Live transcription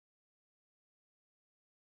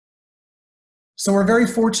So we're very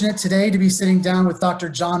fortunate today to be sitting down with Dr.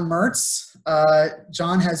 John Mertz.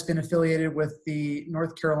 John has been affiliated with the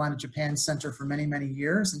North Carolina Japan Center for many, many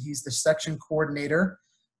years, and he's the section coordinator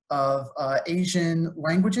of Asian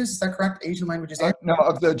languages. Is that correct? Asian languages? No,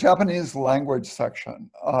 of the Japanese language section.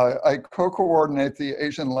 I co-coordinate the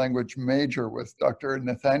Asian language major with Dr.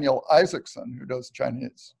 Nathaniel Isaacson, who does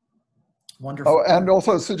Chinese. Wonderful. Oh, and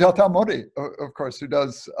also Sujata Modi, of course, who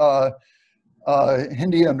does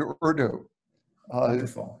Hindi and Urdu.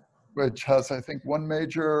 Wonderful. Which has, I think, one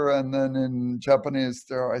major, and then in Japanese,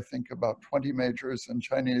 there are, I think, about 20 majors, and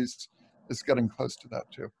Chinese is getting close to that,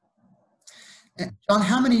 too. And John,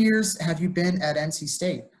 how many years have you been at NC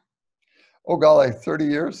State? Oh, golly, 30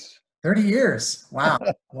 years. 30 years. Wow.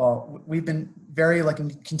 Well, we've been very lucky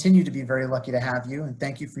and continue to be very lucky to have you, and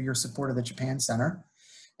thank you for your support of the Japan Center.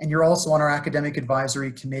 And you're also on our academic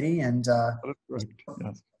advisory committee, and Yes.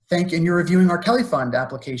 thank you. And you're reviewing our Kelly Fund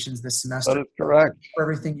applications this semester. That is correct. For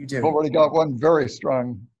everything you do. Already got one very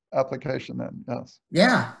strong application then, yes.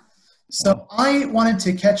 Yeah. So I wanted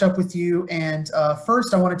to catch up with you, and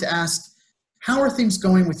first I wanted to ask, how are things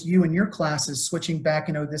going with you and your classes switching back?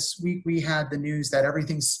 You know, this week we had the news that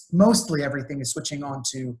mostly everything is switching on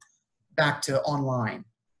to back to online.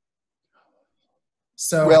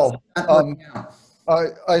 So well,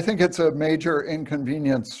 I think it's a major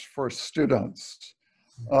inconvenience for students.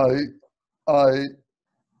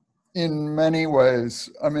 In many ways,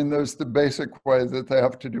 I mean, there's the basic way that they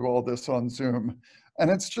have to do all this on Zoom,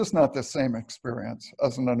 and it's just not the same experience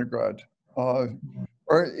as an undergrad, or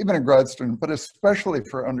even a grad student, but especially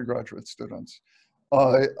for undergraduate students.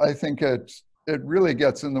 I think it really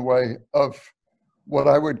gets in the way of what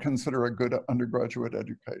I would consider a good undergraduate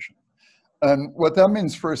education. And what that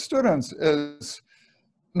means for students is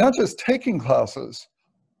not just taking classes,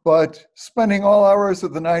 but spending all hours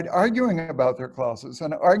of the night arguing about their classes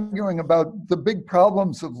and arguing about the big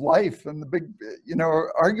problems of life and the big,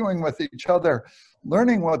 arguing with each other,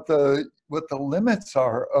 learning what the limits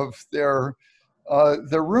are of their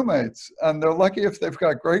roommates. And they're lucky if they've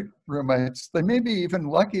got great roommates. They may be even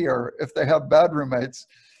luckier if they have bad roommates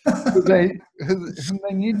who they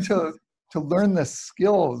need to learn the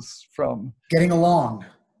skills from. Getting along.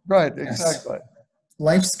 Right, Yes. exactly.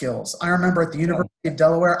 Life skills. I remember at the University of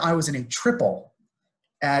Delaware, I was in a triple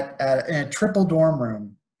dorm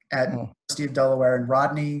room at University of Delaware in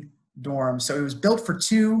Rodney dorm. So it was built for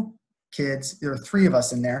 2 kids. There were 3 of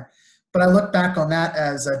us in there. But I look back on that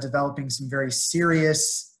as developing some very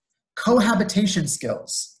serious cohabitation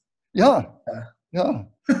skills. Yeah, yeah.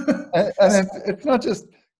 and it's not just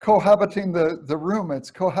cohabiting the room, it's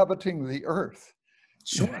cohabiting the earth.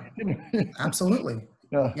 Sure, absolutely.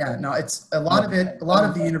 Yeah. Yeah, no, it's a lot of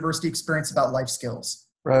the university experience about life skills.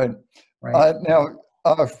 Right. Right.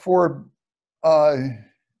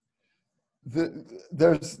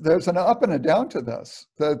 There's an up and a down to this.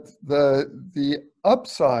 That the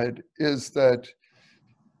upside is that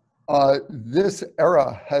this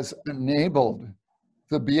era has enabled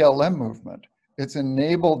the BLM movement. It's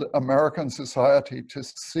enabled American society to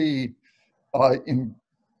see in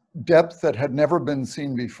depth that had never been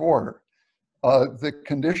seen before the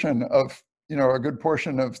condition of a good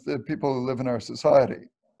portion of the people who live in our society,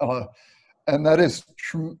 and that is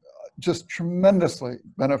just tremendously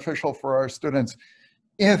beneficial for our students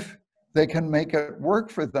if they can make it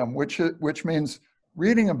work for them, which means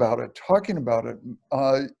reading about it, talking about it,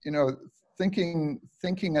 thinking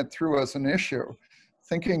it through as an issue,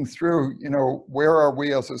 thinking through where are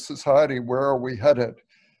we as a society, where are we headed,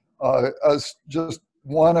 as just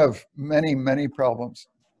one of many, many problems.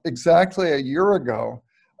 Exactly a year ago,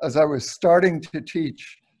 as I was starting to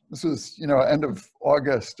teach, this was end of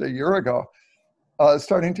August a year ago,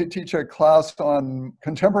 starting to teach a class on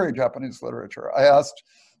contemporary Japanese literature. I asked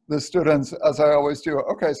the students, as I always do,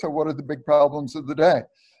 okay, so what are the big problems of the day?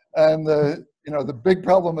 And the big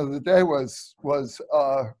problem of the day was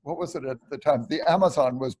what was it at the time? The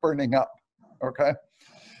Amazon was burning up, okay?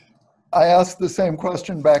 I asked the same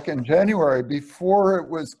question back in January before it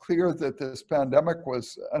was clear that this pandemic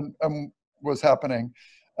was happening.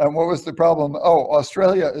 And what was the problem? Oh,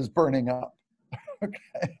 Australia is burning up.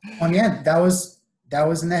 Okay. Well, yeah, that was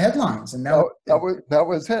in the headlines, and that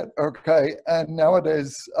was it. Okay, and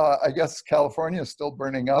nowadays, I guess California is still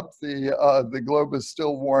burning up. The globe is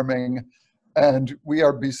still warming, and we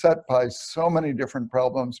are beset by so many different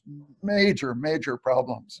problems, major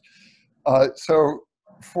problems. So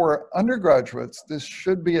for undergraduates, this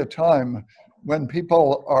should be a time when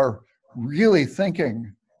people are really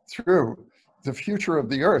thinking through the future of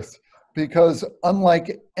the Earth, because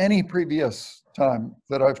unlike any previous time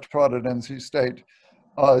that I've taught at NC State,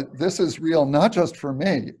 this is real not just for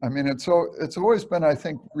me. I mean, it's always been, I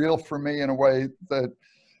think, real for me in a way that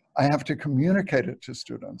I have to communicate it to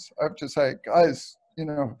students. I have to say, guys, you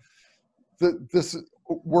know,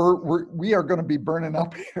 we are going to be burning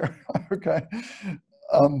up here. Okay,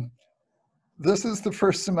 this is the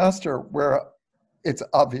first semester where it's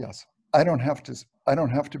obvious. I don't have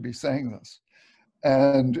to be saying this,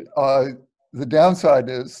 and the downside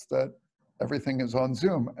is that everything is on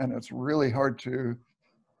Zoom, and it's really hard to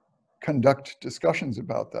conduct discussions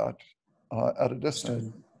about that at a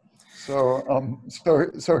distance. So,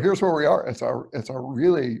 so here's where we are. It's a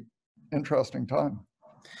really interesting time.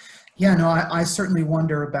 Yeah, no, I certainly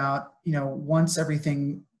wonder about, you know, once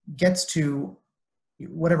everything gets to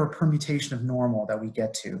whatever permutation of normal that we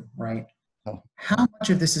get to, right? Oh. How much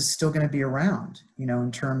of this is still going to be around, you know,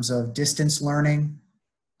 in terms of distance learning,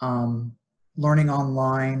 learning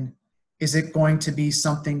online? Is it going to be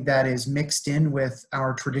something that is mixed in with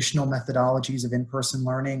our traditional methodologies of in-person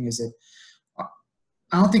learning? Is it,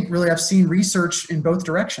 I don't think really I've seen research in both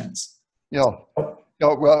directions. Yeah.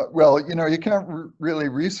 Yeah, well, you know, you can't really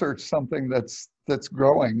research something that's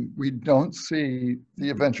growing. We don't see the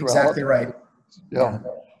eventuality. Exactly right. Yeah,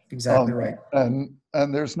 exactly right. And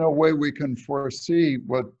there's no way we can foresee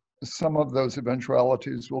what some of those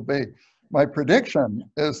eventualities will be. My prediction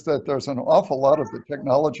is that there's an awful lot of the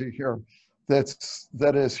technology here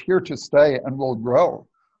that is here to stay and will grow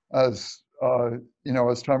as you know,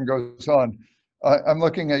 as time goes on. I'm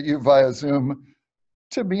looking at you via Zoom.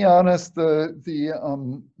 To be honest,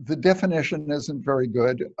 the definition isn't very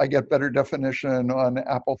good. I get better definition on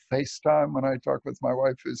Apple FaceTime when I talk with my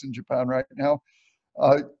wife who's in Japan right now.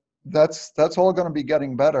 That's all going to be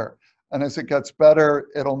getting better. And as it gets better,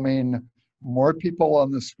 it'll mean more people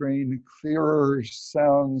on the screen, clearer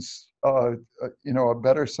sounds, you know, a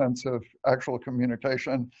better sense of actual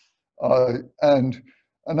communication. And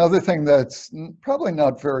another thing that's probably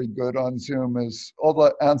not very good on Zoom is all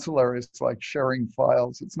the ancillaries like sharing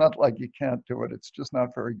files. It's not like you can't do it, it's just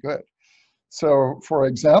not very good. So for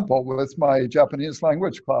example, with my Japanese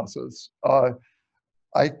language classes,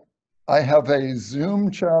 I have a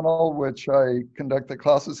Zoom channel which I conduct the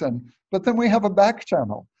classes in, but then we have a back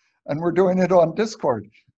channel and we're doing it on Discord.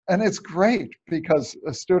 And it's great because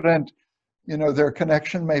a student, you know, their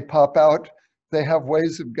connection may pop out. They have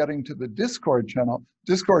ways of getting to the Discord channel.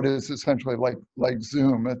 Discord is essentially like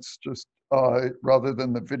Zoom. It's just rather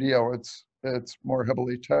than the video, it's more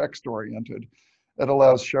heavily text oriented. It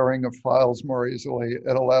allows sharing of files more easily.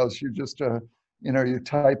 It allows you just to, you know, you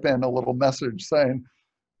type in a little message saying,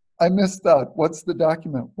 I missed that. What's the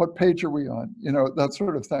document? What page are we on? You know, that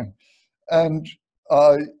sort of thing. And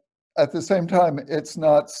at the same time, it's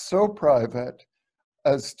not so private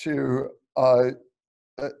as to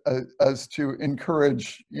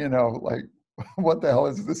encourage, you know, like, what the hell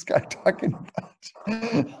is this guy talking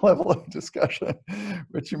about? Level of discussion,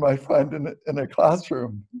 which you might find in a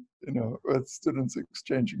classroom, you know, with students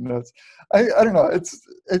exchanging notes. I don't know.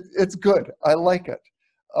 It's good. I like it.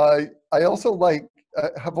 I also like.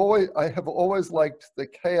 I have always liked the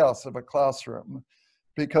chaos of a classroom,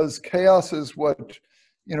 because chaos is what,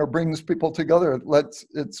 you know, brings people together.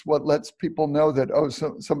 It's what lets people know that, oh,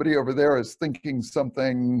 somebody over there is thinking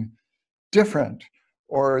something different,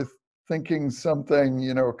 or thinking something,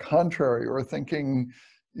 you know, contrary, or thinking,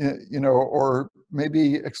 you know, or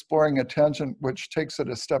maybe exploring a tangent which takes it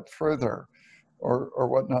a step further, or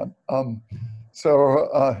whatnot.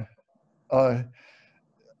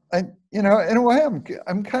 You know, in a way,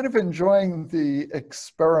 I'm kind of enjoying the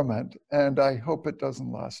experiment, and I hope it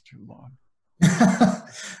doesn't last too long.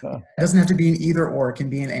 It doesn't have to be an either or, it can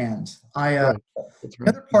be an and. Right. That's right. The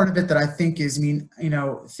other part of it that I think is, I mean, you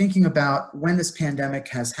know, thinking about when this pandemic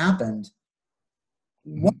has happened,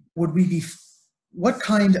 what would we be, what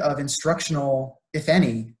kind of instructional, if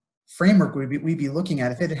any, framework would we be looking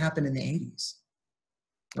at if it had happened in the 80s?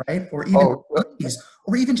 Right? Or even the 80s,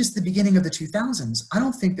 or even just the beginning of the 2000s. I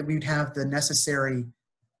don't think that we'd have the necessary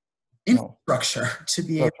infrastructure to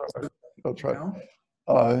be able to. That's right.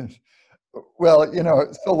 Well, you know,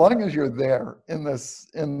 so long as you're there in this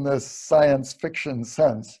science fiction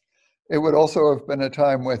sense, it would also have been a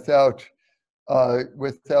time without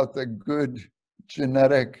the good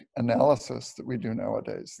genetic analysis that we do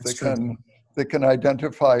nowadays. That can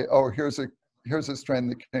identify, oh, here's a strain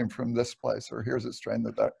that came from this place, or here's a strain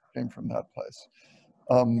that came from that place.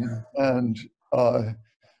 And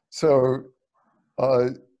so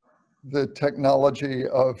the technology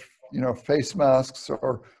of, you know, face masks,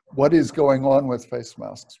 or what is going on with face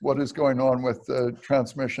masks, what is going on with the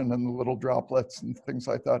transmission and the little droplets and things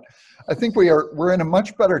like that. I think we're in a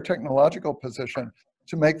much better technological position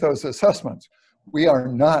to make those assessments. we are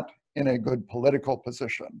not in a good political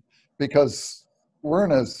position, because we're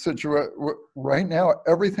in a situation right now,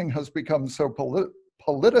 everything has become so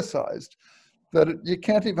politicized that you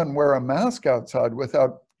can't even wear a mask outside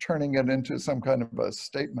without turning it into some kind of a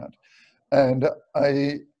statement. And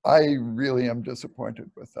I really am disappointed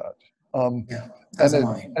with that. Yeah,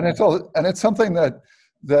 and it's something that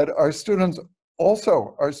our students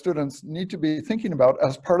need to be thinking about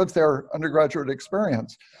as part of their undergraduate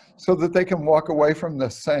experience, so that they can walk away from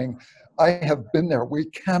this saying, I have been there. We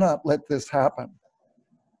cannot let this happen.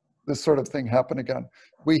 This sort of thing happen again.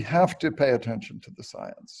 We have to pay attention to the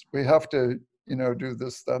science. We have to, do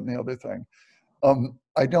this, that, and the other thing.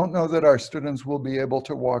 I don't know that our students will be able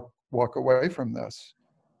to walk away from this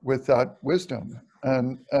with that wisdom.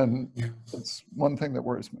 And it's one thing that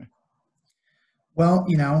worries me. Well,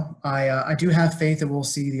 I do have faith that we'll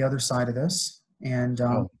see the other side of this. And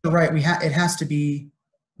you're right, it has to be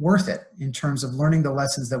worth it in terms of learning the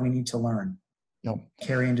lessons that we need to learn,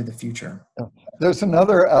 carry into the future. There's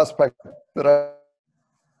another aspect that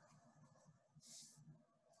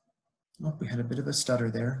Oh, we had a bit of a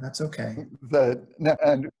stutter there. That's okay.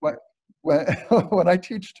 And when I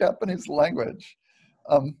teach Japanese language,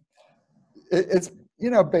 it's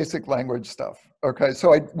basic language stuff. Okay,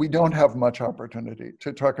 so we don't have much opportunity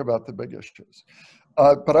to talk about the big issues.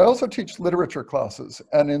 But I also teach literature classes,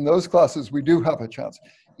 and in those classes we do have a chance.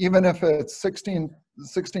 Even if it's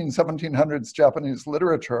 1700s Japanese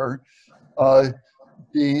literature,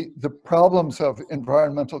 the problems of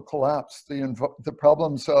environmental collapse, the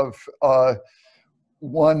problems of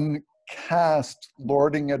one caste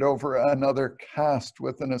lording it over another caste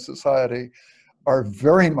within a society are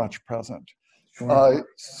very much present. Sure.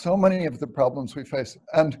 So many of the problems we face,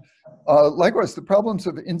 and likewise the problems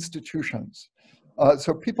of institutions.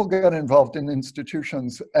 So people get involved in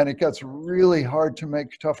institutions, and it gets really hard to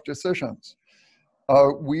make tough decisions.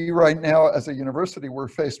 We right now, as a university, we're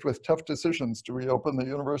faced with tough decisions. Do we open the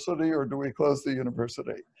university or do we close the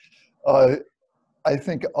university? I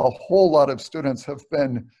think a whole lot of students have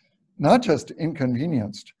been not just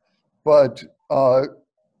inconvenienced, but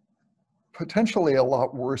potentially a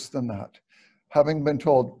lot worse than that. Having been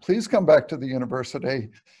told, please come back to the university,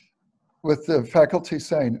 with the faculty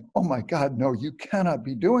saying, oh my God, no, you cannot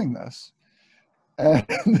be doing this. And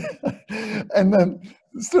then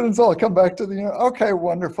the students all come back to okay,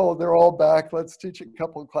 wonderful, they're all back, let's teach a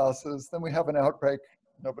couple of classes. Then we have an outbreak,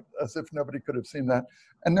 as if nobody could have seen that.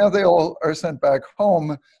 And now they all are sent back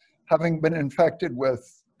home, having been infected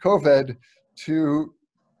with COVID, to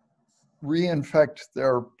reinfect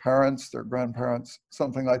their parents, their grandparents,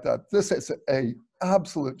 something like that. This is an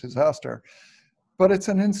absolute disaster, but it's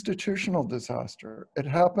an institutional disaster. It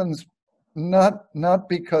happens not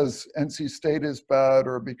because NC State is bad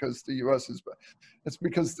or because the US is bad. It's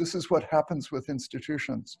because this is what happens with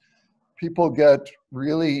institutions. People get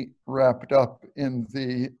really wrapped up in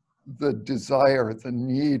the desire, the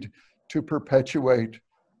need to perpetuate,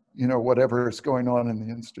 whatever is going on in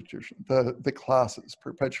the institution, the classes,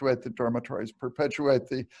 perpetuate the dormitories, perpetuate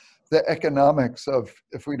the economics of,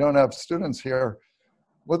 if we don't have students here,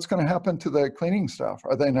 what's going to happen to the cleaning staff?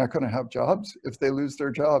 Are they not going to have jobs? If they lose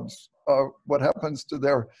their jobs, what happens to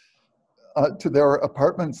their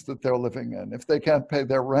apartments that they're living in? If they can't pay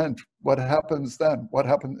their rent, what happens then? What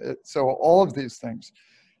happens? So all of these things,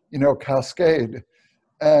 cascade.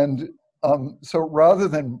 And so rather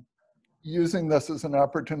than using this as an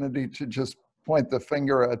opportunity to just point the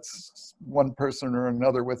finger at one person or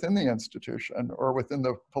another within the institution or within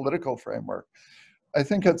the political framework, I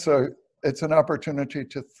think it's an opportunity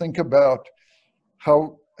to think about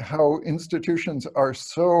how institutions are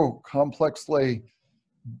so complexly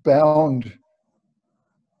bound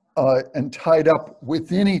and tied up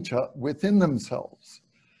within themselves,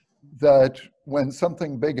 that when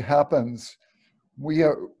something big happens, we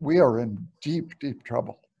are in deep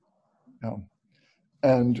trouble.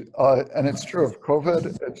 And it's true of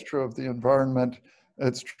COVID, it's true of the environment,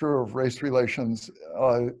 it's true of race relations.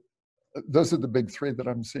 Those are the big three that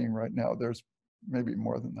I'm seeing right now. There's maybe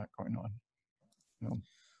more than that going on.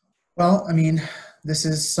 Well, I mean, this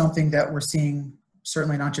is something that we're seeing,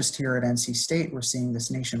 certainly not just here at NC State, we're seeing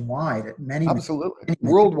this nationwide at many. Absolutely. Many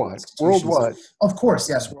worldwide. Of course,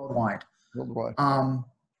 yes, worldwide. Worldwide.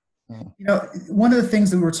 One of the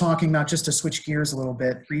things that we were talking about, just to switch gears a little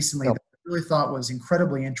bit recently, that I really thought was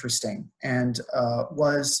incredibly interesting, and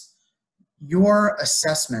was your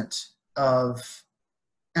assessment of,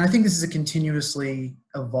 and I think this is a continuously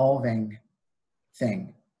evolving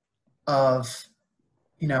thing, of,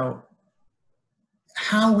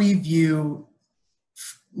 how we view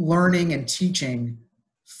learning and teaching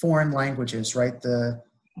foreign languages, right? The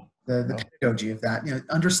pedagogy of that,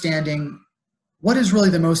 understanding what is really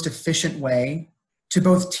the most efficient way to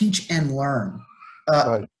both teach and learn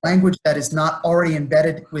Right. language that is not already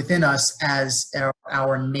embedded within us as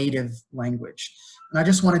our native language. And I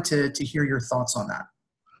just wanted to hear your thoughts on that.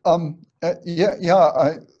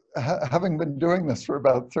 Having been doing this for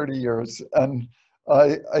about 30 years, and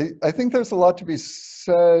I think there's a lot to be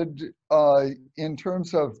said in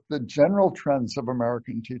terms of the general trends of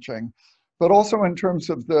American teaching, but also in terms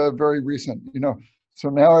of the very recent, so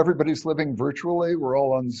now everybody's living virtually, we're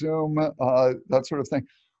all on Zoom, that sort of thing.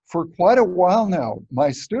 For quite a while now,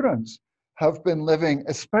 my students have been living,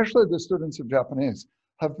 especially the students of Japanese,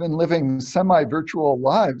 have been living semi-virtual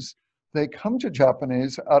lives. They come to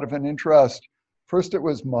Japanese out of an interest. First, it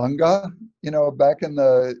was manga, back in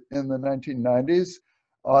the 1990s.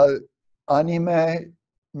 Anime,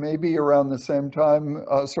 maybe around the same time,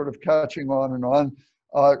 sort of catching on and on.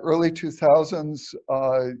 Early 2000s,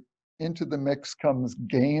 into the mix comes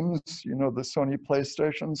games, the Sony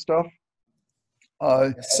PlayStation stuff.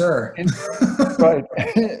 Yes, sir. Right.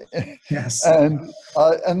 Yes. And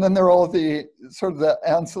then there are all the sort of the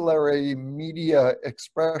ancillary media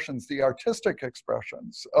expressions, the artistic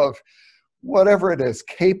expressions of whatever it is,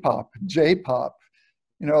 K-pop, J-pop,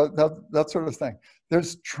 that sort of thing.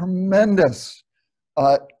 There's tremendous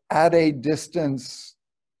at a distance,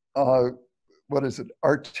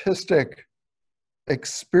 artistic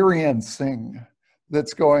experiencing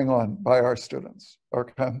that's going on by our students,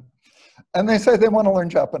 okay? And they say they want to learn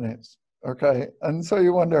Japanese, okay? And so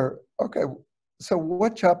you wonder, okay, so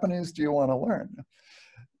what Japanese do you want to learn?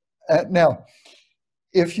 Now,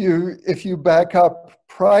 if you back up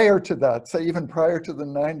prior to that, say even prior to the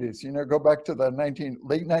 90s, go back to the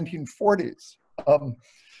late 1940s,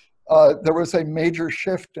 there was a major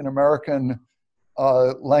shift in American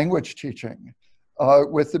language teaching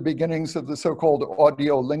with the beginnings of the so-called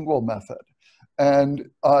audiolingual method. And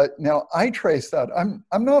now I trace that.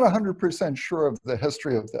 I'm not 100% sure of the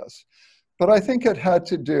history of this, but I think it had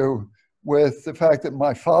to do with the fact that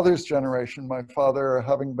my father's generation, my father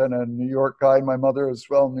having been a New York guy, my mother as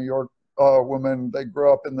well, New York woman, they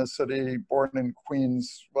grew up in the city, born in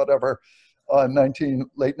Queens, whatever,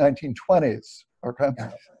 late 1920s, okay?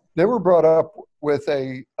 Yeah. They were brought up with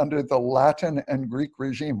under the Latin and Greek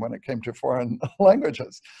regime when it came to foreign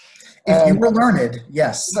languages. If you were learned,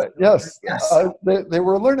 yes. Yes, they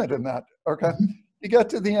were learned in that, okay? Mm-hmm. You get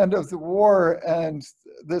to the end of the war and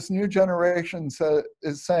this new generation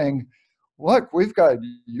is saying, look, we've got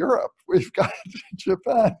Europe, we've got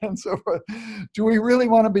Japan and so forth. Do we really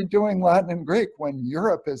want to be doing Latin and Greek when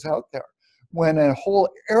Europe is out there? When a whole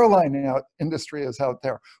airline industry is out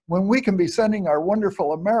there, when we can be sending our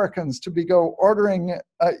wonderful Americans to go ordering,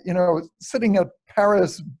 sitting at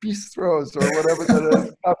Paris bistros or whatever that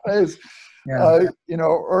is, cafes, yeah.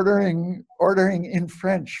 Ordering in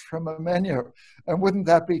French from a menu. And wouldn't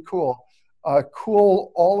that be cool?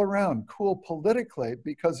 Cool all around, cool politically,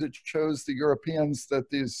 because it shows the Europeans that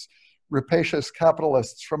these rapacious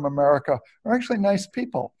capitalists from America are actually nice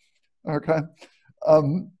people, okay?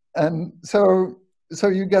 And so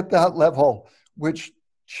you get that level, which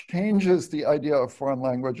changes the idea of foreign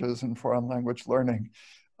languages and foreign language learning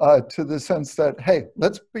to the sense that, hey,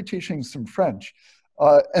 let's be teaching some French.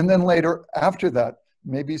 And then later, after that,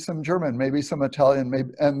 maybe some German, maybe some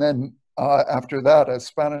Italian, and then after that, as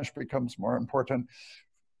Spanish becomes more important,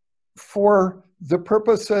 for the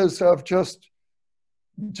purposes of just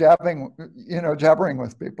jabbering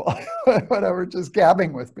with people, whatever, just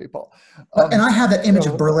gabbing with people. And I have that image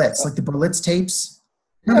of Berlitz, like the Berlitz tapes.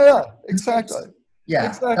 Yeah, exactly. Yeah,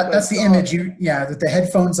 exactly. That's the image. With the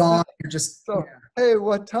headphones on, you're just. So, hey,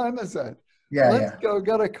 what time is it? Yeah, Let's go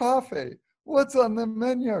get a coffee. What's on the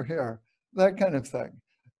menu here? That kind of thing.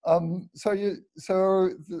 So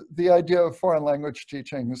the idea of foreign language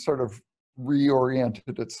teaching sort of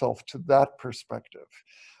reoriented itself to that perspective.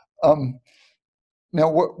 Now,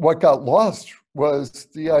 what got lost was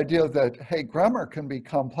the idea that, hey, grammar can be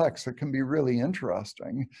complex. It can be really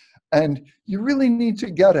interesting. And you really need to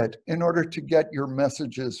get it in order to get your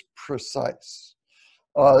messages precise.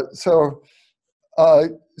 So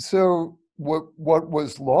what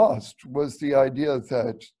was lost was the idea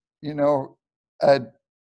that,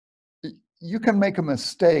 you can make a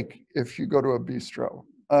mistake if you go to a bistro,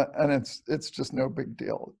 and it's just no big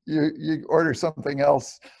deal. You order something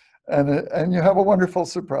else, and you have a wonderful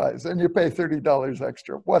surprise, and you pay $30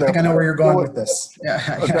 extra. Whatever. I think I know where you're going with this.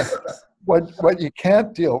 Yeah. Okay. What you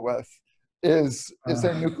can't deal with is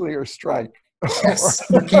a nuclear strike. Yes,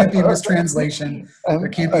 there can't be a mistranslation. There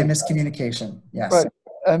can't be a miscommunication. Yes. Right.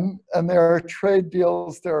 and there are trade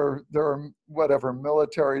deals, there are whatever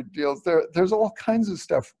military deals. There's all kinds of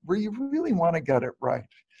stuff where you really want to get it right.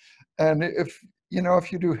 And if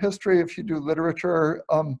you do history, if you do literature,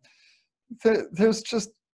 there's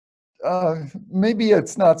just maybe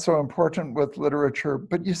it's not so important with literature,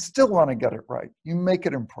 but you still want to get it right. You make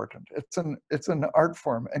it important. It's an art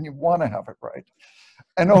form, and you want to have it right.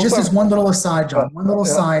 And also, just as one little aside, John, one little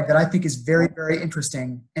aside that I think is very, very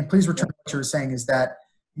interesting, and please return to what you were saying, is that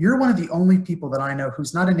you're one of the only people that I know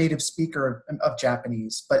who's not a native speaker of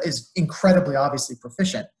Japanese, but is incredibly, obviously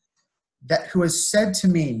proficient, who has said to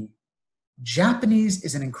me, Japanese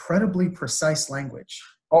is an incredibly precise language.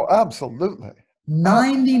 Oh, absolutely.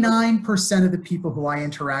 99% of the people who I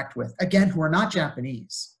interact with, again, who are not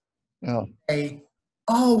Japanese, say,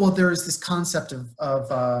 oh, well, there's this concept of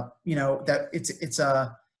that it's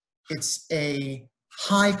a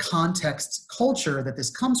high context culture that this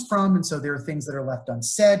comes from, and so there are things that are left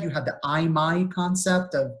unsaid. You have the I my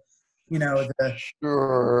concept of,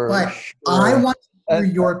 Sure. But sure. I want to hear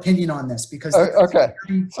your opinion on this because okay,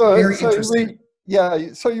 very interesting.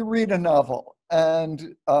 So you read a novel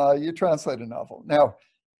and you translate a novel. Now,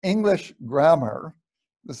 English grammar,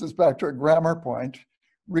 this is back to a grammar point,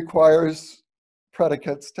 requires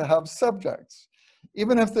predicates to have subjects.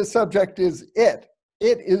 Even if the subject is it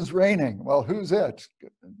is raining. Well, who's it?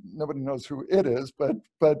 Nobody knows who it is, but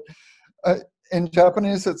in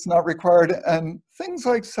Japanese, it's not required. And things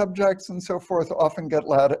like subjects and so forth often get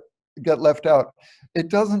left out. It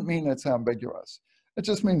doesn't mean it's ambiguous. It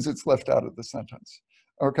just means it's left out of the sentence,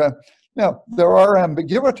 okay? Now, there are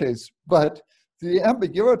ambiguities, but the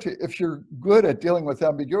ambiguity, if you're good at dealing with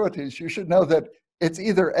ambiguities, you should know that it's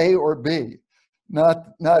either A or B, not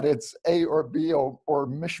it's A or B or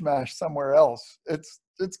mishmash somewhere else.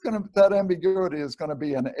 That ambiguity is gonna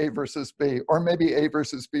be an A versus B, or maybe A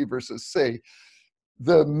versus B versus C.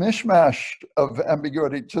 The mishmash of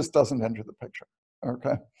ambiguity just doesn't enter the picture,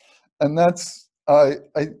 okay? And that's, I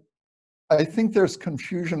think there's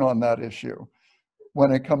confusion on that issue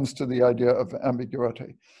when it comes to the idea of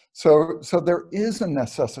ambiguity. So there is a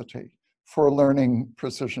necessity for learning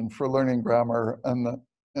precision, for learning grammar in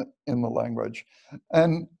the language.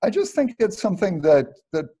 And I just think it's something that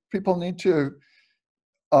people need to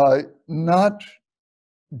not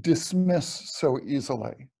dismiss so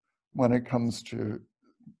easily when it comes to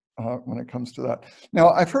that.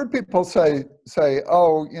 Now, I've heard people say,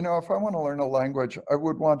 oh, if I want to learn a language, I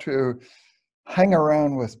would want to hang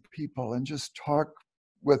around with people and just talk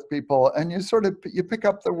with people. And you pick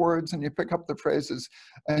up the words and you pick up the phrases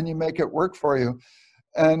and you make it work for you.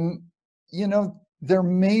 And, there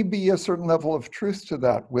may be a certain level of truth to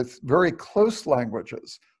that with very close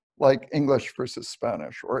languages, like English versus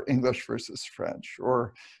Spanish, or English versus French,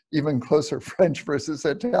 or even closer, French versus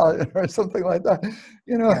Italian, or something like that.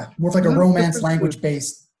 More like a Romance language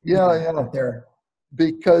based. There,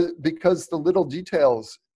 because the little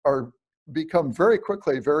details become very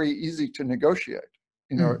quickly very easy to negotiate.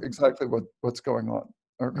 Exactly what's going on.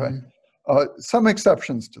 Okay, some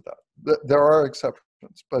exceptions to that. There are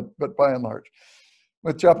exceptions, but by and large,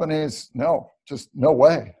 with Japanese, no, just no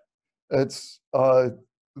way. It's the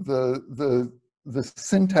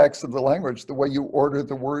syntax of the language, the way you order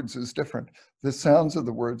the words is different. The sounds of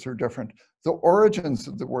the words are different. The origins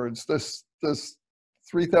of the words, this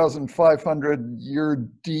 3,500 year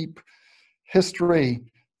deep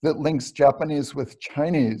history that links Japanese with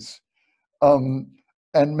Chinese, and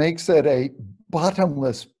makes it a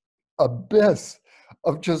bottomless abyss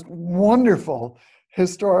of just wonderful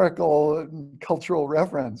historical and cultural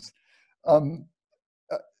reference.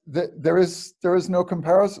 There is no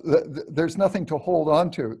comparison. There's nothing to hold on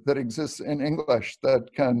to that exists in English that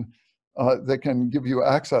can give you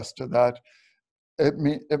access to that. It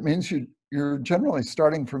means you're generally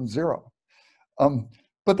starting from zero.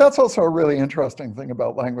 But that's also a really interesting thing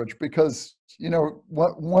about language, because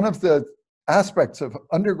one of the aspects of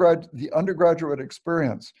the undergraduate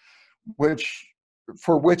experience,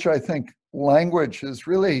 for which I think language is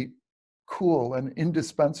really cool and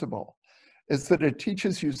indispensable, is that it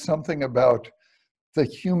teaches you something about the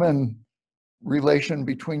human relation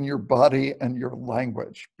between your body and your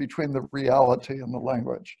language, between the reality and the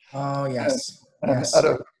language. Oh, yes. And yes.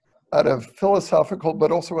 At a philosophical, but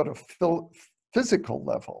also at a physical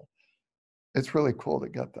level, it's really cool to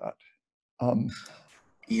get that.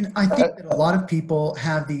 I think that a lot of people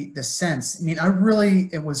have the sense,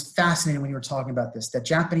 it was fascinating when you were talking about this, that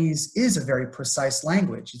Japanese is a very precise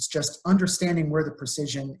language. It's just understanding where the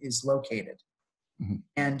precision is located. Mm-hmm.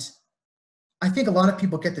 And I think a lot of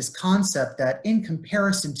people get this concept that in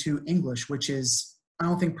comparison to English, which is, I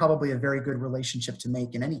don't think probably a very good relationship to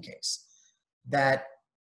make in any case, that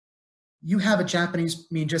you have a Japanese,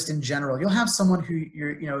 I mean, just in general, you'll have someone who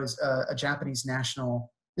is a Japanese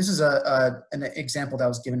national. This is an example that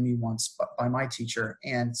was given me once by my teacher,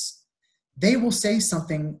 and they will say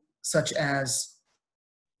something such as,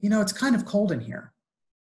 it's kind of cold in here.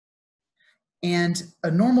 And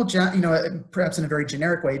a normal, perhaps in a very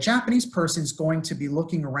generic way, a Japanese person is going to be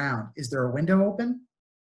looking around. Is there a window open?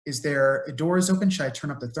 Is there a door is open? Should I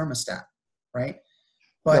turn up the thermostat? Right?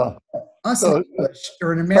 But us in English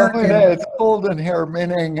or an American, it's cold in here,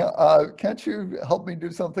 meaning, can't you help me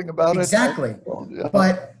do something about it? Exactly.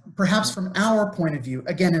 But perhaps from our point of view,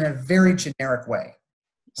 again, in a very generic way,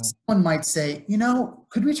 someone might say,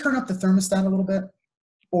 could we turn up the thermostat a little bit?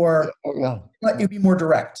 Or let you be more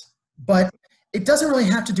direct. But it doesn't really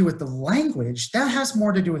have to do with the language. That has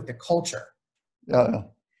more to do with the culture.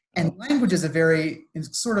 And language is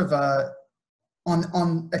sort of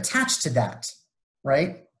attached to that,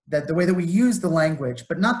 right? That the way that we use the language,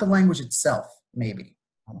 but not the language itself, maybe.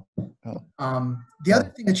 The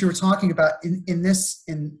other thing that you were talking about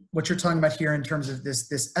in what you're talking about here in terms of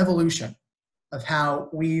this evolution of how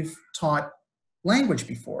we've taught language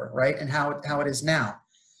before, right? And how it is now.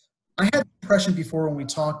 I had the impression before when we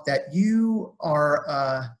talked that you are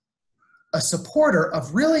a supporter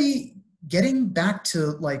of really getting back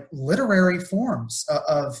to like literary forms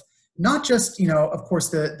of not just, of course,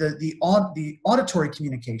 the auditory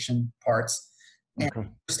communication parts and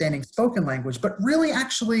understanding spoken language, but really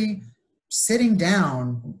actually sitting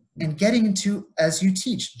down and getting into, as you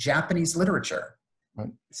teach, Japanese literature,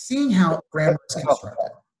 seeing how grammar is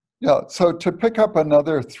constructed. Yeah, so to pick up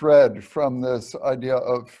another thread from this idea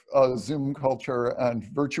of Zoom culture and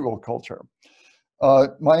virtual culture,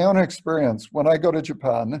 my own experience, when I go to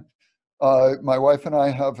Japan, my wife and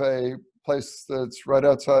I have a place that's right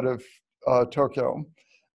outside of Tokyo.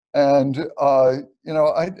 And, I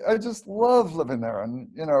just love living there and,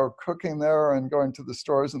 cooking there and going to the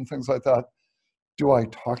stores and things like that. Do I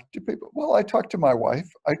talk to people? Well, I talk to my wife.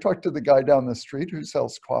 I talk to the guy down the street who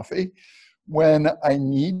sells coffee. When I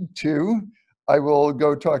need to, I will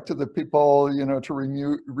go talk to the people, to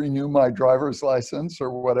renew my driver's license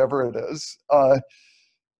or whatever it is.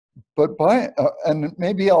 And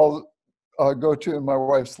maybe I'll go to my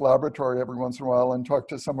wife's laboratory every once in a while and talk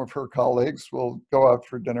to some of her colleagues. We'll go out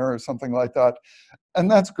for dinner or something like that. And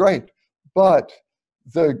that's great. But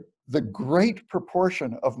the great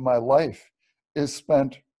proportion of my life is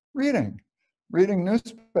spent reading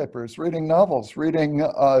newspapers, reading novels, reading,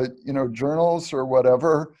 journals or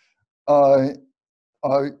whatever, or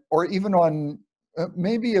even on,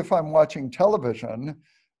 maybe if I'm watching television,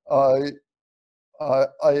 I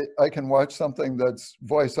can watch something that's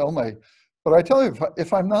voice only. But I tell you,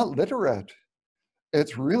 if I'm not literate,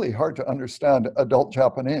 it's really hard to understand adult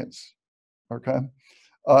Japanese, okay?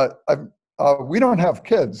 We don't have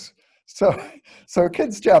kids. So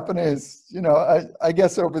kids Japanese, I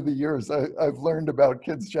guess over the years, I've learned about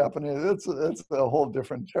kids Japanese. It's a whole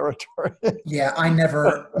different territory. Yeah,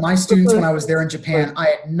 my students, when I was there in Japan, I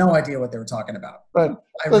had no idea what they were talking about.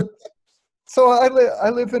 So I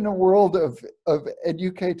live in a world of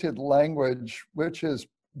educated language, which is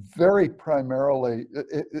very primarily,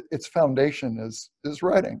 its foundation is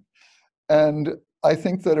writing. And I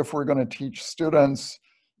think that if we're going to teach students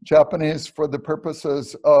Japanese for the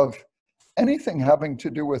purposes of anything having to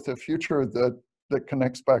do with the future that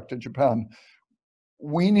connects back to Japan,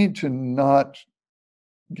 we need to not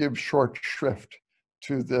give short shrift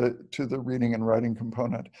to the reading and writing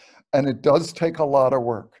component. And it does take a lot of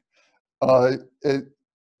work. What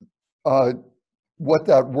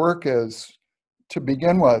that work is, to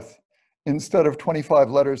begin with, instead of 25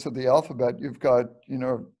 letters of the alphabet, you've got,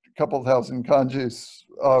 a couple thousand kanjis,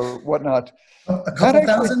 whatnot. A couple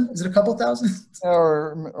thousand? Is it a couple thousand?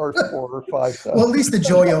 Or 4 or 5 thousand. Well, at least the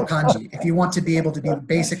Joyo kanji, if you want to be able to be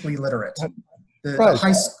basically literate.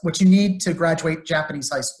 What you need to graduate Japanese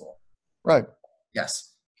high school. Right.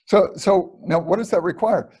 Yes. So now what does that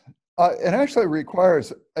require? It actually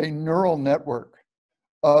requires a neural network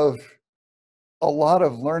of a lot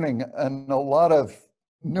of learning and a lot of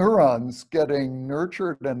neurons getting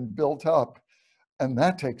nurtured and built up. And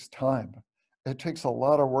that takes time. It takes a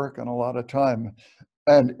lot of work and a lot of time.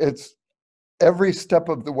 And it's every step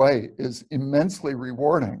of the way is immensely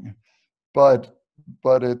rewarding, but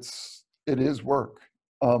it is work.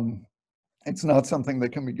 It's not something that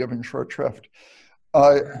can be given short shrift.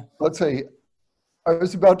 Let's say,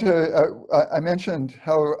 I mentioned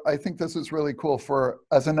how I think this is really cool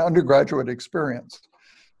as an undergraduate experience,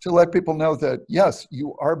 to let people know that, yes,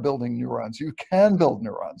 you are building neurons. You can build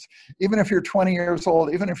neurons. Even if you're 20 years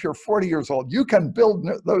old, even if you're 40 years old, you can build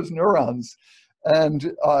those neurons. And,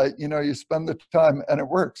 you spend the time and it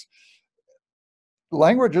works.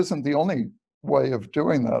 language isn't the only way of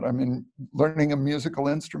doing that. I mean, learning a musical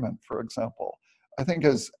instrument, for example, I think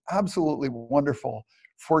is absolutely wonderful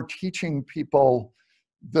for teaching people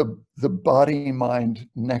the body-mind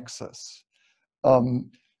nexus.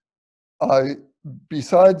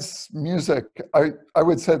 Besides music, I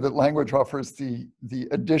would say that language offers the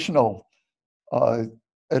additional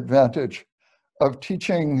advantage of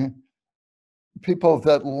teaching people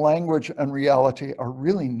that language and reality are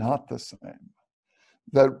really not the same.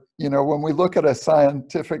 That, you know, when we look at a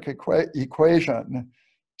scientific equation,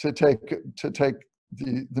 to take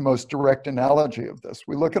the most direct analogy of this,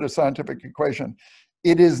 we look at a scientific equation,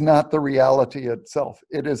 it is not the reality itself.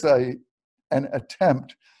 It is an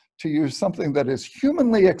attempt to use something that is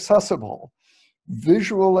humanly accessible,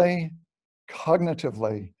 visually,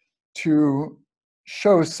 cognitively, to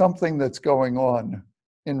show something that's going on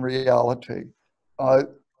in reality.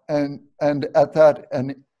 And at that,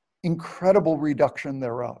 an incredible reduction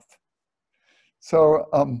thereof. So,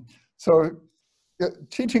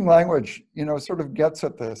 teaching language, you know, sort of gets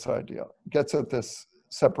at this idea, gets at this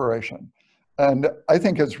separation, and I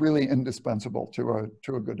think it's really indispensable to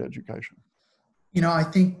a good education. You know, I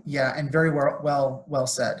think, yeah, and very well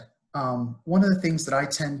said. One of the things that I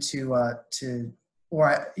tend to or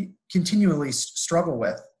I continually struggle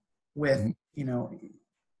with, you know,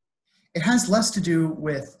 it has less to do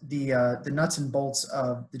with the nuts and bolts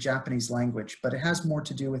of the Japanese language, but it has more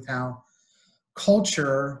to do with how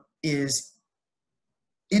culture is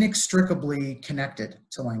inextricably connected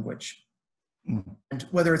to language. And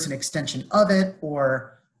whether it's an extension of it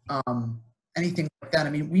or anything like that. I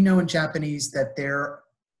mean, we know in Japanese that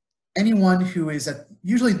anyone who is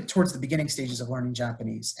usually towards the beginning stages of learning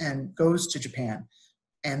Japanese and goes to Japan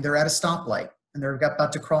and they're at a stoplight and they're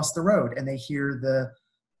about to cross the road and they hear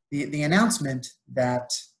the announcement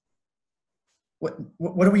that, what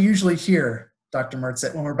do we usually hear, Dr. Mertz,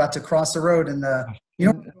 when we're about to cross the road and you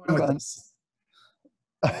know where I'm going with this?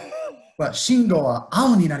 Well, Shingo wa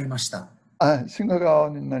ao ni narimashita.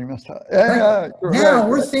 Now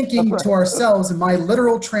we're thinking to ourselves, and my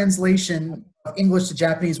literal translation of English to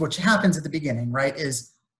Japanese, which happens at the beginning, right,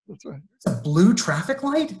 is it's a blue traffic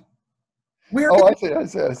light? I see,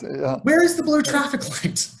 yeah. Where is the blue traffic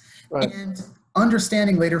light? Right. And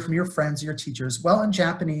understanding later from your friends, your teachers, well, in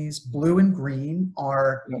Japanese, blue and green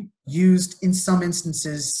are used in some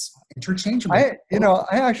instances interchangeably. I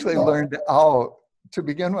actually learned ao to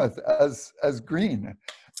begin with as green.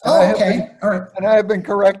 Oh, okay. All right. And I have been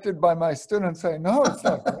corrected by my students saying, no, it's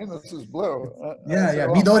not green, this is blue. Yeah.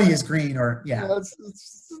 Midori is green, or it's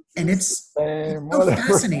so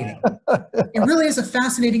fascinating. It really is a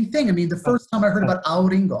fascinating thing. I mean, the first time I heard about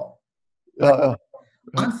aoringo,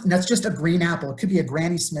 that's just a green apple. It could be a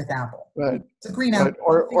Granny Smith apple. Right. It's a green apple.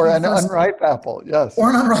 Or an unripe apple, yes. Or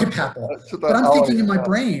an unripe apple. But I'm thinking in my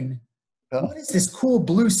brain, what is this cool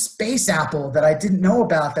blue space apple that I didn't know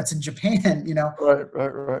about that's in Japan, you know?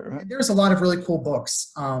 Right. There's a lot of really cool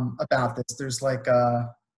books about this. There's like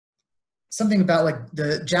something about like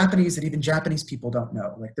the Japanese that even Japanese people don't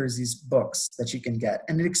know. Like there's these books that you can get,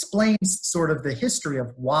 and it explains sort of the history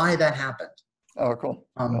of why that happened. Oh, cool.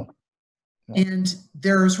 And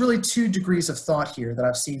there's really two degrees of thought here that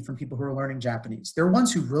I've seen from people who are learning Japanese. There are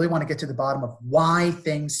ones who really want to get to the bottom of why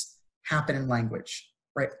things happen in language,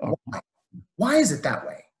 right? Why is it that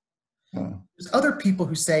way? There's other people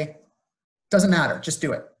who say, doesn't matter, just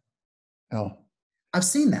do it. I've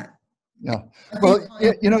seen that. Well,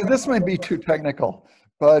 you know, this might be too technical,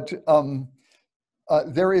 but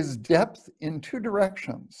there is depth in two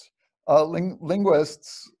directions.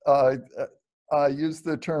 Linguists use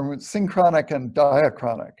the term synchronic and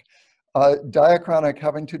diachronic. Diachronic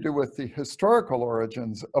having to do with the historical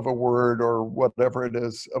origins of a word or whatever it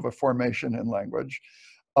is of a formation in language.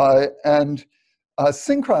 And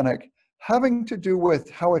synchronic having to do with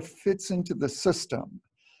how it fits into the system.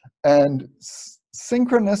 And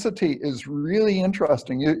synchronicity is really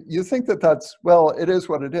interesting. You think that that's, well, it is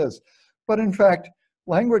what it is. But in fact,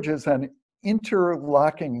 language is an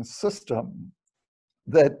interlocking system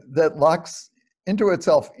that locks into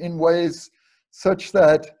itself in ways such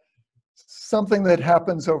that something that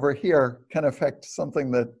happens over here can affect something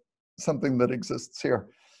that exists here.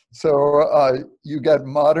 So you get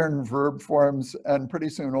modern verb forms, and pretty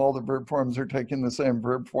soon all the verb forms are taking the same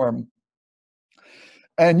verb form.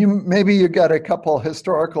 And maybe you get a couple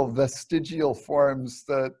historical vestigial forms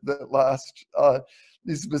that last.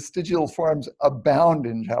 These vestigial forms abound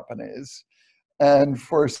in Japanese. And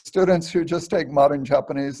for students who just take modern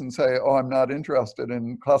Japanese and say, oh, I'm not interested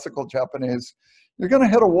in classical Japanese, you're going to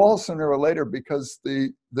hit a wall sooner or later, because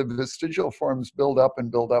the vestigial forms build up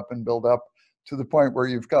and build up and build up to the point where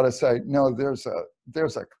you've got to say, no, there's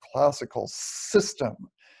a classical system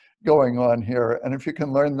going on here. And if you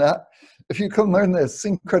can learn that, if you can learn the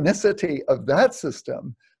synchronicity of that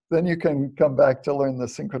system, then you can come back to learn the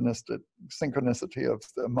synchronicity of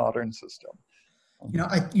the modern system. You know,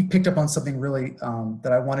 you picked up on something really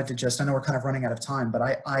that I wanted to just, I know we're kind of running out of time, but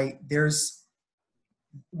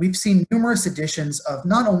we've seen numerous editions of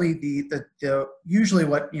not only the usually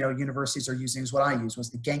what, you know, universities are using is what I use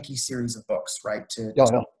was the Genki series of books, right? To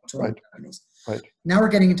learn Japanese. Right. Now we're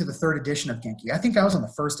getting into the third edition of Genki. I think I was on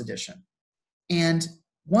the first edition. And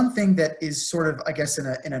one thing that is sort of, I guess, in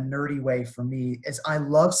a nerdy way for me is I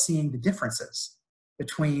love seeing the differences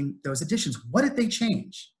between those editions. What did they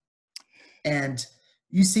change? And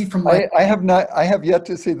you see from like I have yet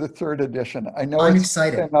to see the third edition. I know I'm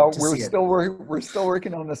excited. We're still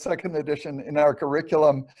working on the second edition in our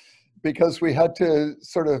curriculum because we had to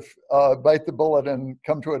sort of bite the bullet and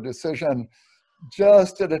come to a decision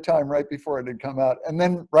just at a time right before it had come out, and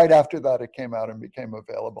then right after that it came out and became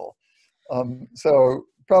available. So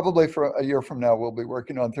probably for a year from now we'll be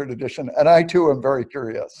working on third edition, and I too am very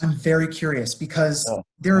curious. I'm very curious because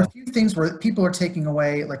there are a few things where people are taking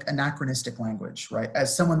away like anachronistic language, right?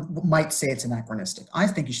 As someone might say it's anachronistic. I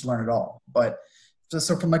think you should learn it all. But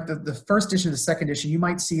so from like the first edition to the second edition, you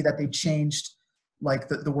might see that they changed like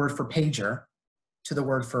the word for pager to the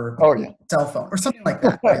word for cell phone or something like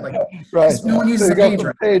that, right? Like, right. No one uses so a pager.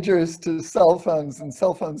 From pagers to cell phones and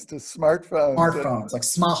cell phones to smartphones. Smartphones, like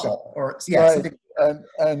smaho or right. something.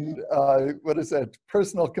 And what is it?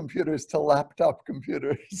 Personal computers to laptop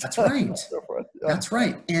computers. That's right. So that's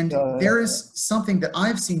right. And there is something that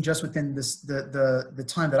I've seen just within this the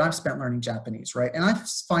time that I've spent learning Japanese, right? And I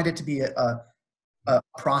find it to be a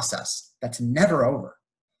process that's never over.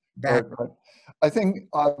 Right. I think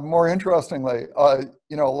more interestingly,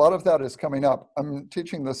 you know, a lot of that is coming up. I'm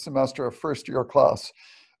teaching this semester a first-year class,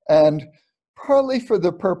 and partly for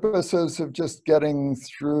the purposes of just getting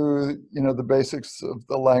through, you know, the basics of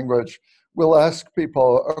the language, we'll ask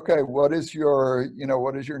people, okay, what is your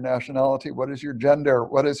nationality? What is your gender?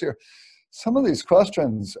 Some of these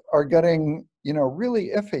questions are getting, you know, really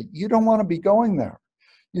iffy. You don't want to be going there.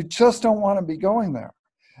 You just don't want to be going there.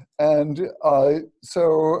 And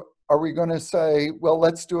so are we going to say, well,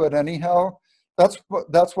 let's do it anyhow? That's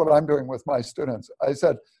what I'm doing with my students. I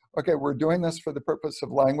said, okay, we're doing this for the purpose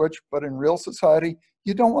of language, but in real society,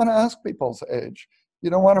 you don't want to ask people's age. You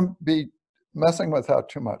don't want to be messing with that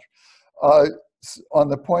too much. On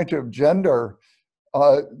the point of gender,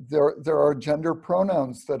 there are gender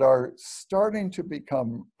pronouns that are starting to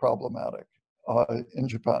become problematic in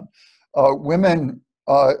Japan. Women,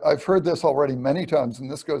 I've heard this already many times, and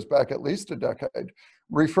this goes back at least a decade,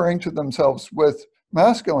 referring to themselves with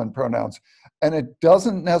masculine pronouns. And it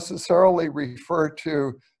doesn't necessarily refer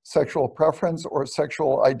to sexual preference or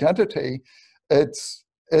sexual identity. It's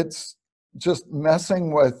just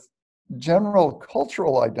messing with general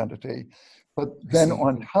cultural identity. But then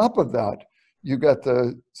on top of that, you get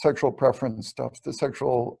the sexual preference stuff, the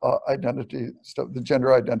sexual identity stuff, the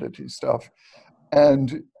gender identity stuff.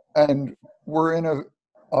 And we're in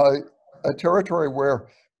a territory where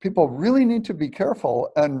people really need to be careful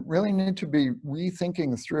and really need to be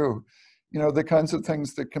rethinking through, you know, the kinds of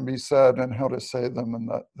things that can be said and how to say them and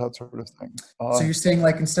that sort of thing. So you're saying,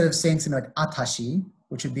 like, instead of saying something like atashi,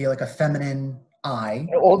 which would be like a feminine I.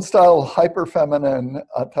 Old style hyper feminine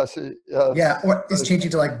atashi. Yeah, or it's changing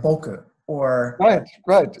to like boku or.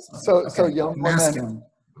 Right. So young masculine women.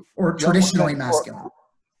 Or traditionally masculine.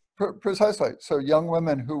 Precisely. So young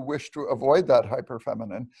women who wish to avoid that hyper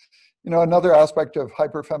feminine. You know, another aspect of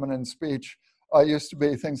hyper feminine speech used to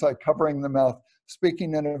be things like covering the mouth,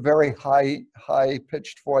 speaking in a very high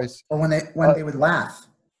pitched voice. Or when they would laugh.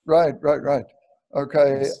 Right.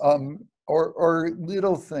 Okay. Yes. Or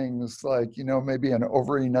little things like, you know, maybe an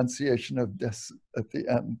over enunciation of des at the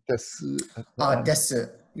end. Desu.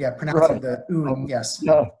 Yeah, pronouncing the u. Yes.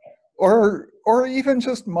 Yeah. Or even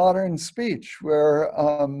just modern speech where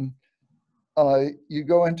you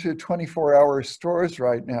go into 24-hour stores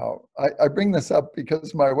right now. I bring this up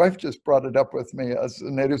because my wife just brought it up with me as a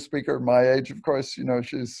native speaker my age. Of course, you know,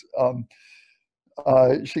 she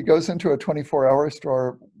goes into a 24-hour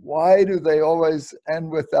store. Why do they always end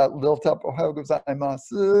with that lilt up "Ohayou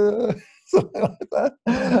gozaimasu"? Something like that.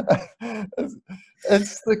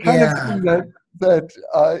 It's the kind of thing that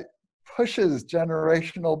pushes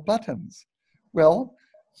generational buttons. Well,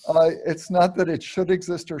 it's not that it should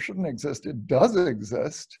exist or shouldn't exist. It does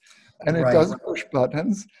exist, and it does push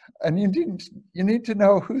buttons. And you need to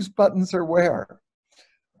know whose buttons are where.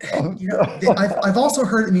 You know, I've also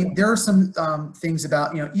heard. I mean, there are some things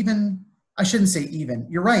about, you know, even I shouldn't say even.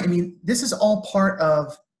 You're right. I mean, this is all part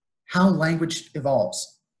of how language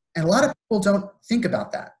evolves. And a lot of people don't think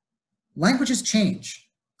about that. Languages change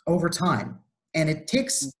over time, and it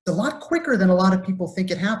takes a lot quicker than a lot of people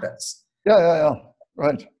think it happens. Yeah.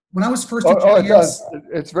 Right. When I was first in Oh, it Japan, does.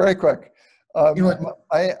 It's very quick. you know,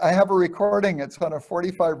 like, I have a recording. It's on a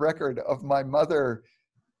 45 record of my mother,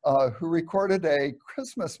 who recorded a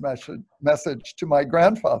Christmas message to my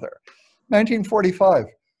grandfather, 1945.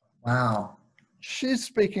 wow. She's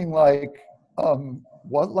speaking like,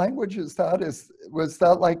 what language is that? Was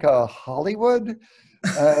that like a Hollywood?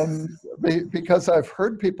 And because I've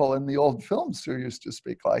heard people in the old films who used to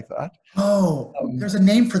speak like that. Oh, there's a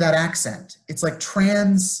name for that accent. It's like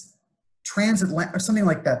transatlantic or something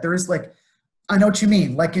like that. There is like, I know what you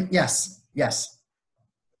mean. Like it, yes.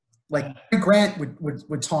 Like Grant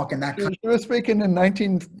would talk in that kind She was speaking in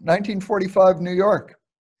 1945 New York.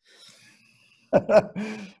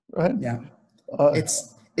 Right? Yeah.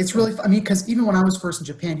 It's really, I mean, because even when I was first in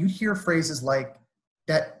Japan, you'd hear phrases like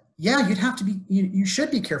that. Yeah, you'd have to be, you should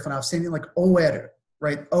be careful now of saying like OL,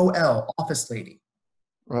 right? OL, office lady.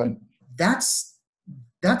 Right. That's,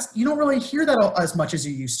 you don't really hear that as much as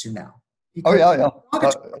you used to now. Oh, yeah.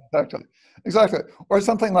 Exactly. Or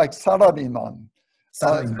something like Sarariman.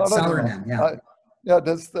 Salaryman, yeah. Yeah,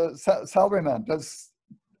 does the salaryman,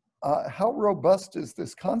 how robust is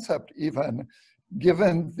this concept even,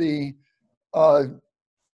 given the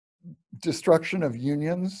destruction of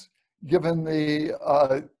unions, given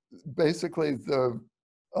the basically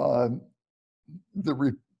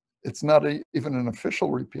it's not even an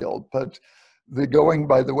official repeal, but the going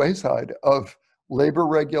by the wayside of labor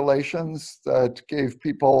regulations that gave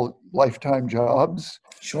people lifetime jobs.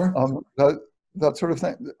 Sure. That sort of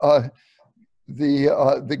thing.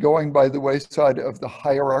 The going by the wayside of the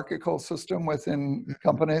hierarchical system within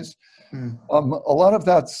companies. A lot of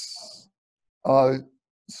that's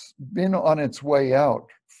been on its way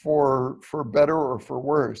out, for better or for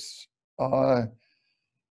worse.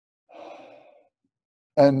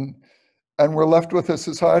 And we're left with a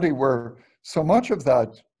society where so much of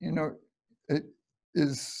that, it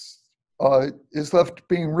is left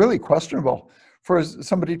being really questionable for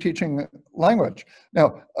somebody teaching language.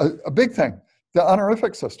 Now, a big thing, the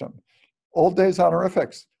honorific system. Old days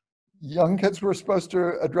honorifics. Young kids were supposed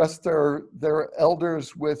to address their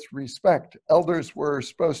elders with respect. Elders were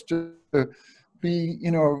supposed to be,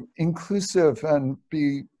 inclusive and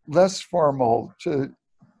be less formal to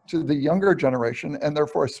the younger generation, and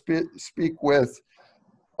therefore speak with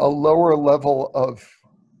a lower level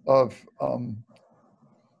of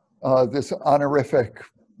this honorific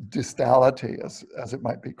distality, as it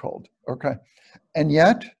might be called. Okay, and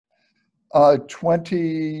yet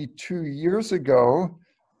 22 years ago,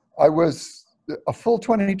 I was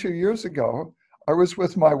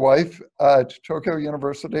with my wife at Tokyo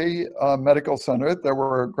University Medical Center. There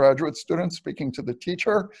were graduate students speaking to the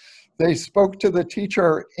teacher. They spoke to the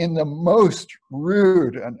teacher in the most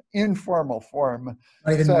rude and informal form.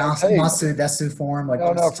 Not even masu desu form. Like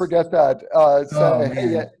no, forget that.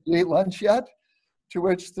 Hey, you eat lunch yet? To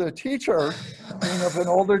which the teacher, being of an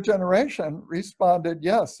older generation, responded,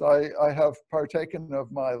 yes, I have partaken of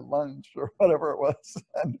my lunch, or whatever it was.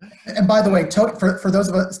 And by the way, for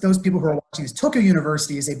those people who are watching this, Tokyo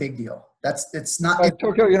University is a big deal. It's not.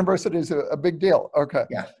 Tokyo University is a big deal. Okay.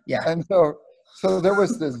 Yeah. And so there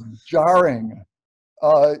was this jarring,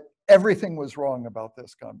 everything was wrong about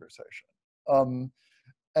this conversation.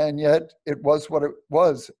 And yet it was what it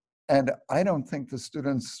was. And I don't think the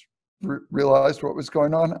students realized what was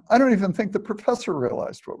going on. I don't even think the professor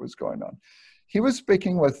realized what was going on. He was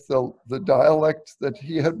speaking with the dialect that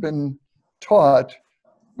he had been taught,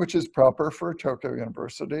 which is proper for Tokyo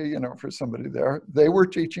University, for somebody there. They were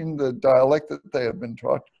teaching the dialect that they had been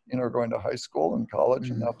taught, going to high school and college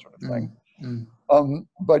and that sort of thing.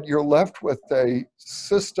 But you're left with a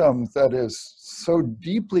system that is so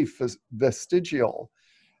deeply vestigial,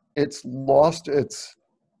 it's lost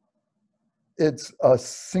it's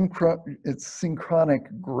synchronic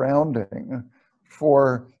grounding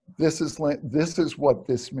for this is what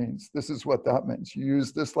this means. This is what that means. You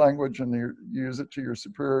use this language and you use it to your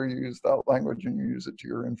superior. You use that language and you use it to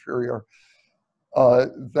your inferior.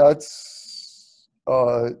 That's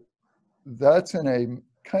in a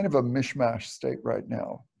kind of a mishmash state right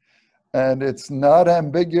now, and it's not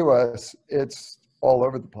ambiguous. It's all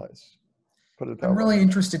over the place. I'm really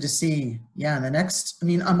interested to see, in the next,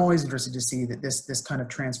 I'm always interested to see that this kind of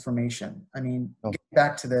transformation. Get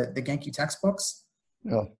back to the Genki textbooks.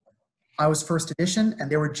 Yeah. I was first edition,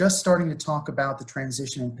 and they were just starting to talk about the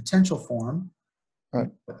transition in potential form. Right.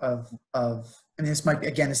 I mean, this might be,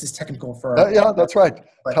 again, this is technical for our, Yeah, that's right.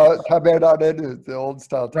 but Taberereru, the old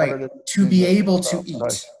style. right, to be able to eat,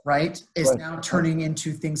 Right. right, is Right. now turning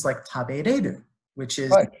into things like tabereru, which is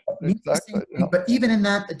Right. means the same Exactly. thing. But even in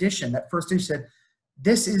that edition, that first edition said,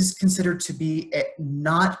 this is considered to be a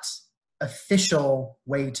not official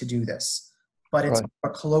way to do this, but it's Right. a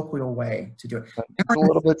colloquial way to do it. It's a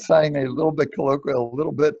little bit saying, a little bit colloquial, a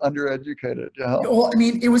little bit undereducated. Yeah. Well, I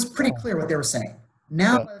mean, it was pretty clear what they were saying.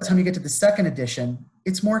 Now, Yeah. by the time you get to the second edition,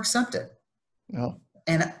 it's more accepted. Yeah.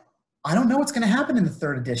 And I don't know what's going to happen in the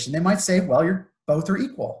third edition. They might say, well, you're both are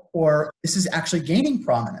equal, or this is actually gaining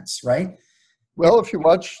prominence, right? Well, if you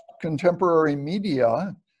watch contemporary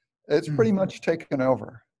media, it's pretty much taken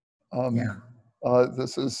over. Yeah.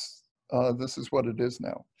 This is what it is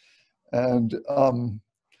now. And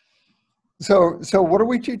so what do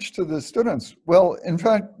we teach to the students? Well, in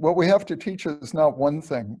fact, what we have to teach is not one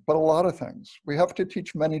thing, but a lot of things. We have to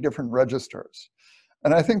teach many different registers.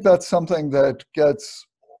 And I think that's something that gets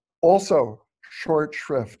also short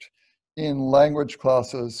shrift in language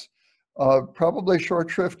classes, probably short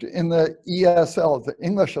shrift in the ESL, the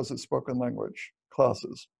English as a spoken language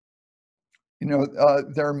classes. You know,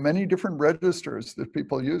 there are many different registers that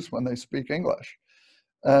people use when they speak English.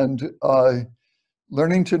 And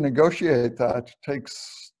learning to negotiate that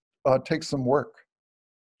takes some work.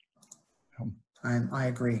 I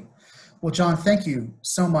agree. Well, John, thank you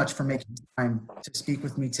so much for making time to speak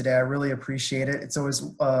with me today. I really appreciate it. It's always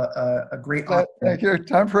a great honor. Thank you.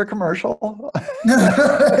 Time for a commercial.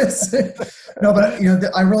 No, but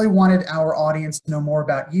I really wanted our audience to know more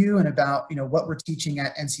about you and about what we're teaching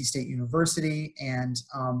at NC State University, and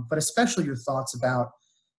but especially your thoughts about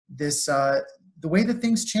this the way that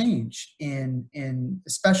things change in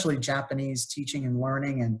especially Japanese teaching and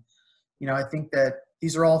learning. And I think that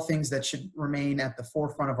these are all things that should remain at the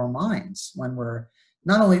forefront of our minds when we're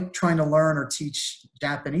not only trying to learn or teach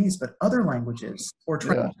Japanese, but other languages, or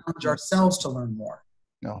trying to challenge ourselves to learn more.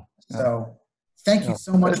 So thank you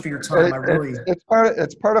so much for your time.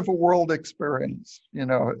 It's part of a world experience.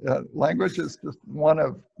 Language is just one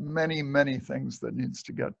of many, many things that needs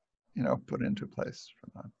to get put into place for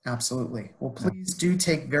that. Absolutely. Well, please do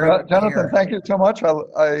take very good Jonathan, care. thank you so much.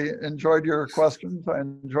 I enjoyed your questions. I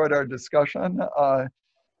enjoyed our discussion.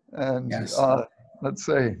 Yes. Let's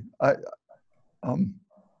say,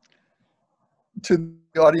 to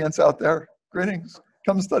the audience out there, greetings.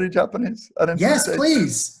 Come study Japanese at NC Yes, State.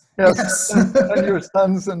 please. Yes. And your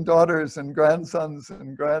sons and daughters and grandsons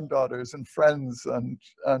and granddaughters and friends and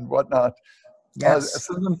whatnot. Yes.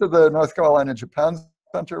 Send them to the North Carolina Japan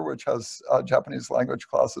Center, which has Japanese language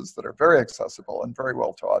classes that are very accessible and very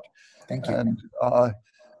well taught. Thank you.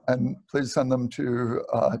 And please send them to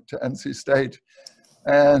NC State.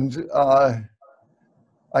 And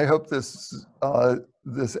I hope this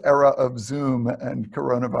era of Zoom and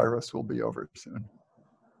coronavirus will be over soon.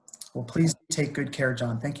 Well, please take good care,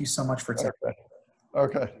 John. Thank you so much for taking.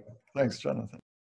 Okay. Thanks, Jonathan.